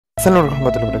আসসালামু আলাইকুম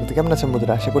ওয়া রাহমাতুল্লাহি কেমন আছেন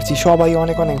বন্ধুরা? আশা করছি সবাই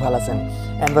অনেক অনেক ভালো আছেন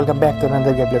and welcome back to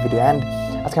another gameplay video. And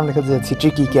আজকে আমরা খেলতে যাচ্ছি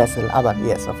ট্রিকি ক্যাসেল আবার।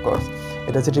 ইয়েস অফকোর্স,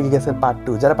 এটা হচ্ছে ট্রিকি ক্যাসেল পার্ট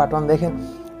 2। যারা পার্ট 1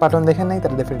 দেখেন নাই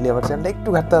তারা ডেফিনেটলি আবার চ্যানেলটা একটু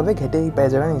ঘাটতে হবে, ঘেটেই পেয়ে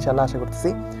যাবেন ইনশাল্লাহ, আশা করতেছি।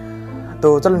 তো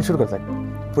চলুন শুরু করা যাক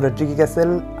পুরো ট্রিকি ক্যাসেল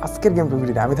আজকের গেমপ্লে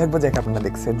ভিডিওটা। আমি থাকবো জ্যাক, আপনারা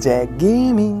দেখছেন Jack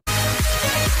gaming.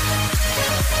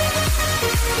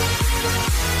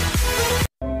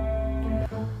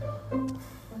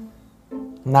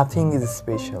 Nothing is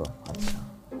special. আচ্ছা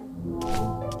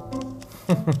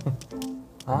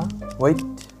হ্যাঁ, wait.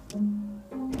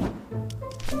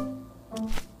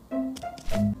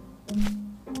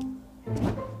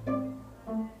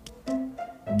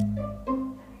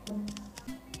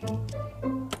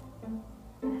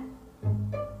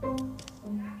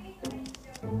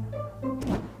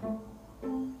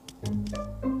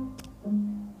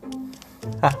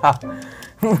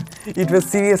 It was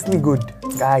seriously good,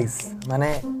 guys. মানে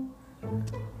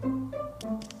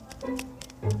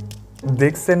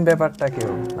দেখছেন ব্যাপারটা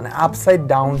কেউ, মানে আপসাইড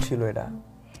ডাউন ছিল এটা।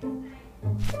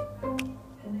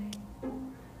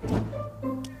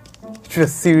 It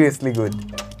was seriously good.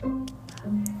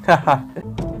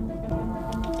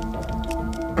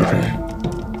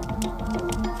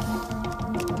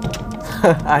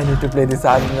 I need to play this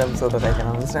album so that I can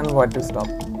understand what to stop.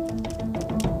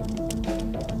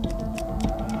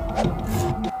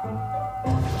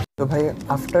 তো ভাই,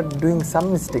 আফটার ডুইং সাম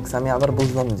মিস্টেক্স আমি আবার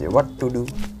বুঝলাম যে what to do,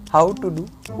 how to do,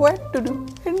 what to do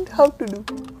and how to do.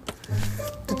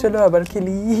 তো চলো আবার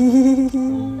খেলি।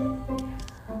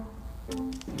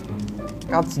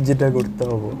 কাজ যেটা করতে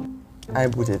হবে আমি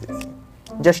বুঝে দিয়েছি,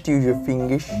 জাস্ট ইউজ ইউর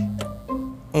ফিঙ্গিশ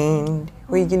এন্ড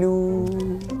হয়ে গেল।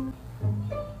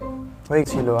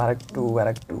 হয়েছিল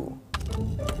আরেকটু।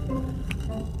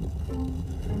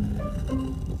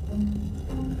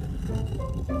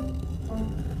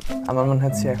 আমার মনে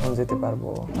হচ্ছে এখন যেতে পারবো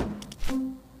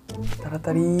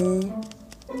তাড়াতাড়ি।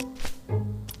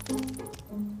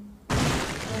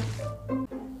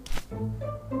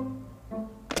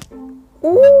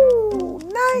 Ooh,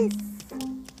 nice.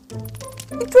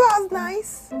 It was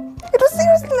nice. It was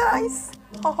seriously nice.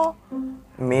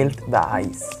 Melt the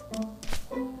ice.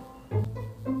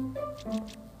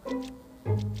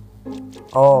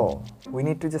 Oh, we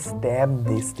need to just stab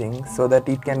this thing so that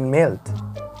it can melt.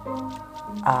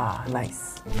 Ah, nice.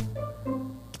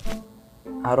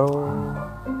 Arrow.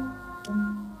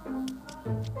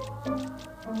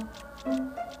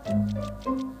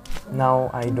 Now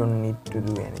I don't need to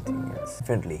do anything else.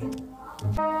 Friendly.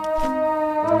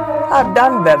 I've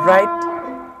done that, right?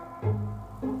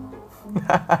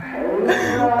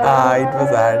 It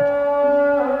was hard.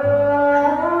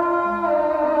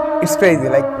 It's crazy,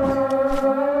 like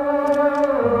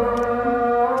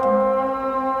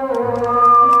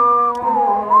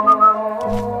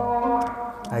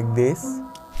this,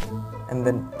 and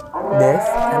then this,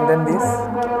 and then this.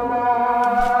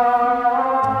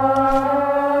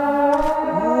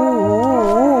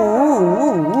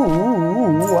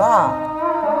 Wow.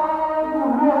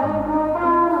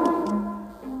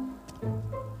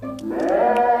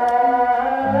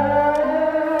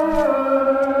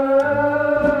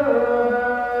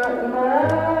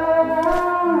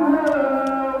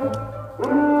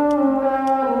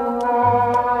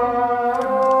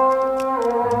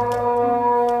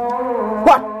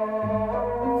 What?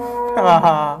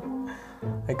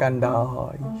 I can't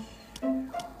die.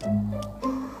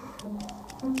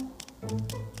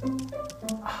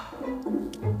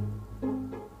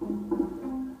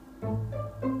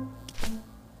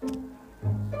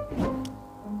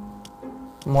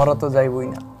 মরা তো যাইবই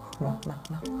না।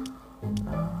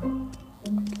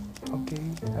 ওকে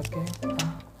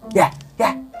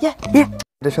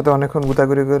এটার সাথে অনেকক্ষণ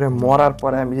গুতাগুতি করে মরার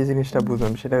পরে আমি যে জিনিসটা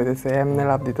বুঝলাম সেটা হইতেছে এমনে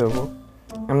লাভ দিতে হবো,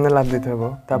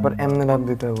 তারপর এমনে লাভ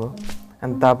দিতে হবো,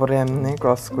 তারপরে এমনে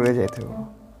ক্রস করে যাইতে হবো।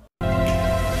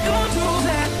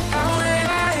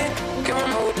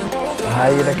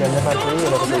 ভাই এটা কেমনে পারছি,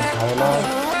 এটা তো ঝামেলা।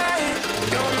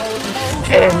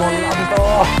 মরলাম তো।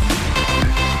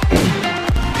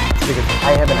 ঠিক আছে,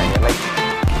 I have an idea, like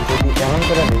যদি এমন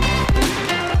করে দিই।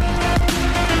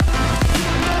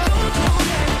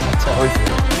 আচ্ছা হয়েছে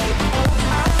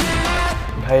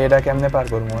ভাই, এটা কেমনে পার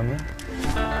করবো আমি,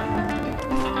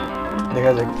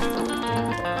 দেখা যাক।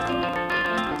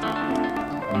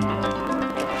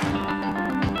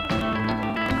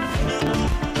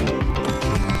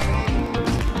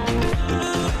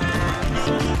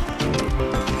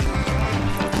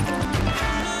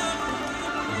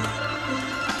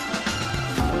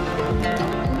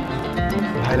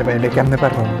 ভাই এটা কেমনে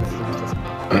পার করবো?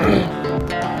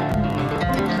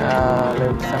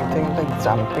 Something like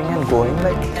jumping and going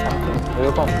like something.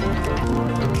 এরকম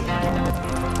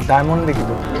ডায়মন্ড দেখি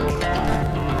তো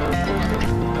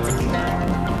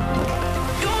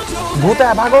ভূতা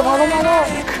ভাগো ভাগো ভাগো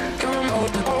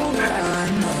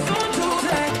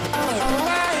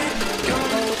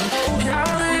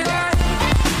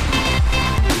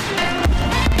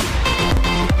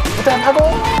ভূতা ভাগো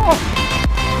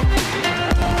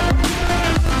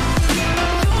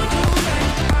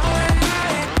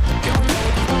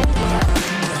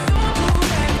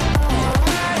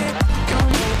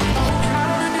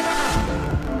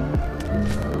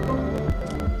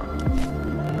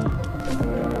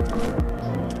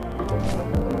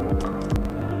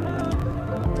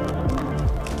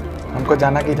हमको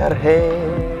जाना किधर है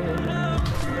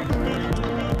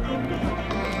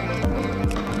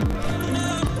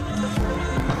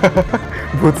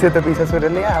भूत से तो पीछा छुड़ा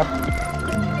लिया आप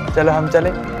चलो हम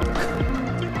चले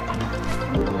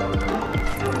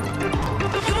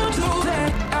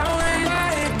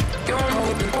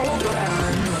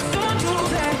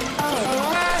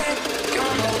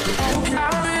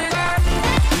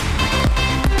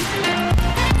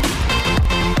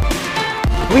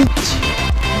Which?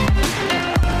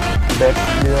 That's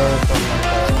clear from my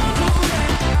side.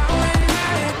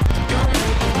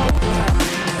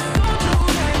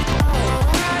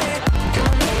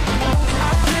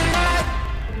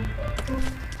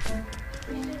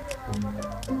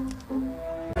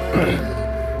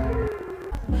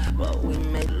 But we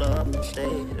made love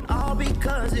instead, and all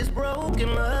because this broken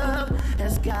love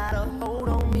has got a hold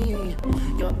on me.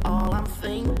 You're all I'm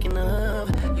thinking of.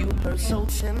 You hurt so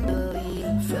tenderly,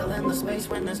 fill in the space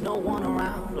when there's no one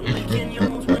around, making your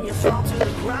moves when you fall to the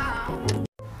ground.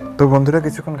 তো বন্ধুরা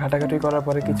কিছুক্ষণ ঘাটাঘাটি করার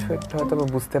পরে কিছু একটা হয়তো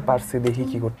বুঝতে পারছি দেখি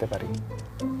কি করতে পারি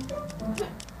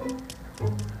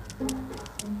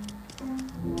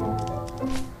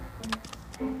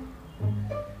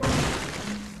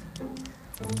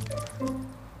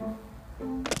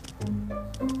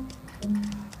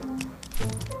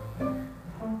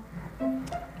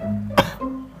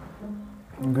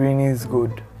Green is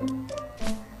good.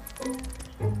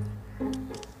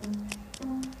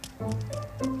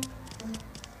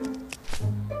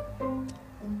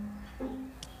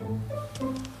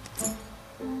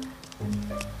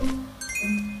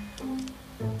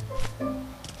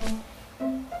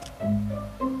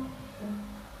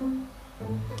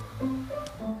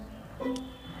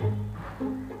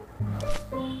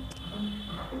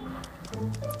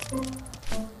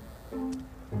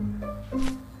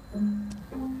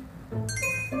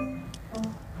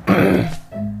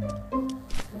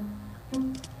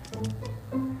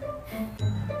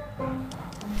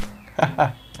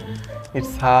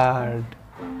 It's hard.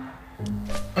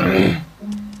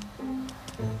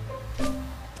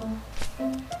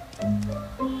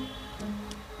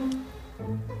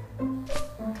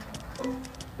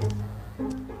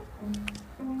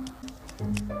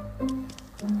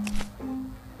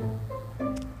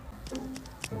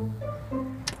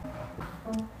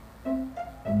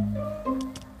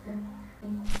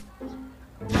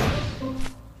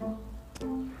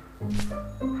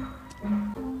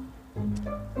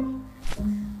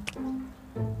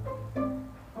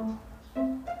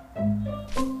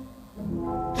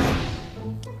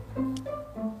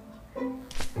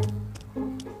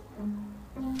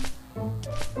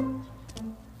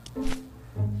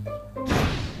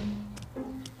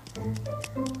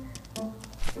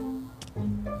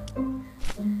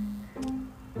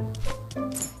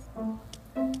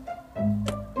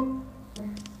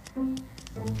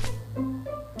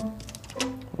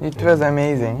 It was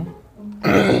amazing.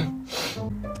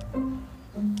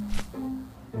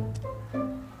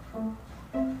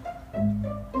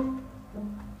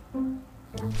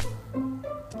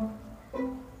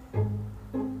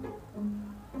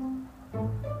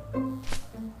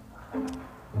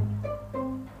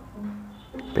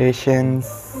 Patience.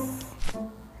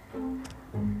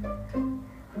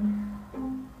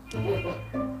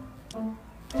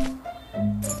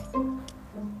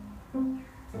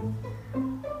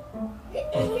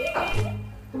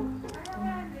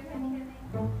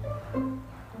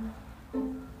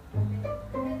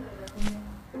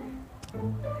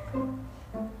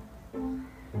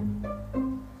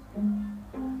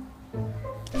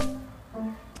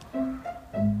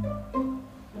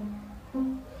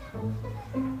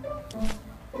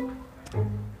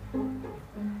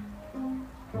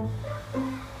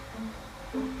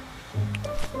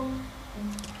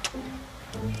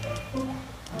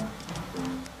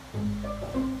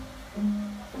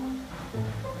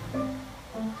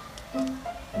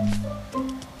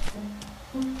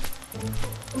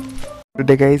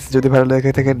 Today guys, যদি ভালো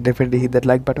লাগে থাকে definitely hit that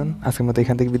like button. আজকের মতো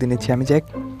এখান থেকে বিদায় নিচ্ছি আমি জ্যাক।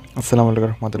 আসসালামু আলাইকুম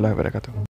রহমতুল্লাহ বারাকাতুহু।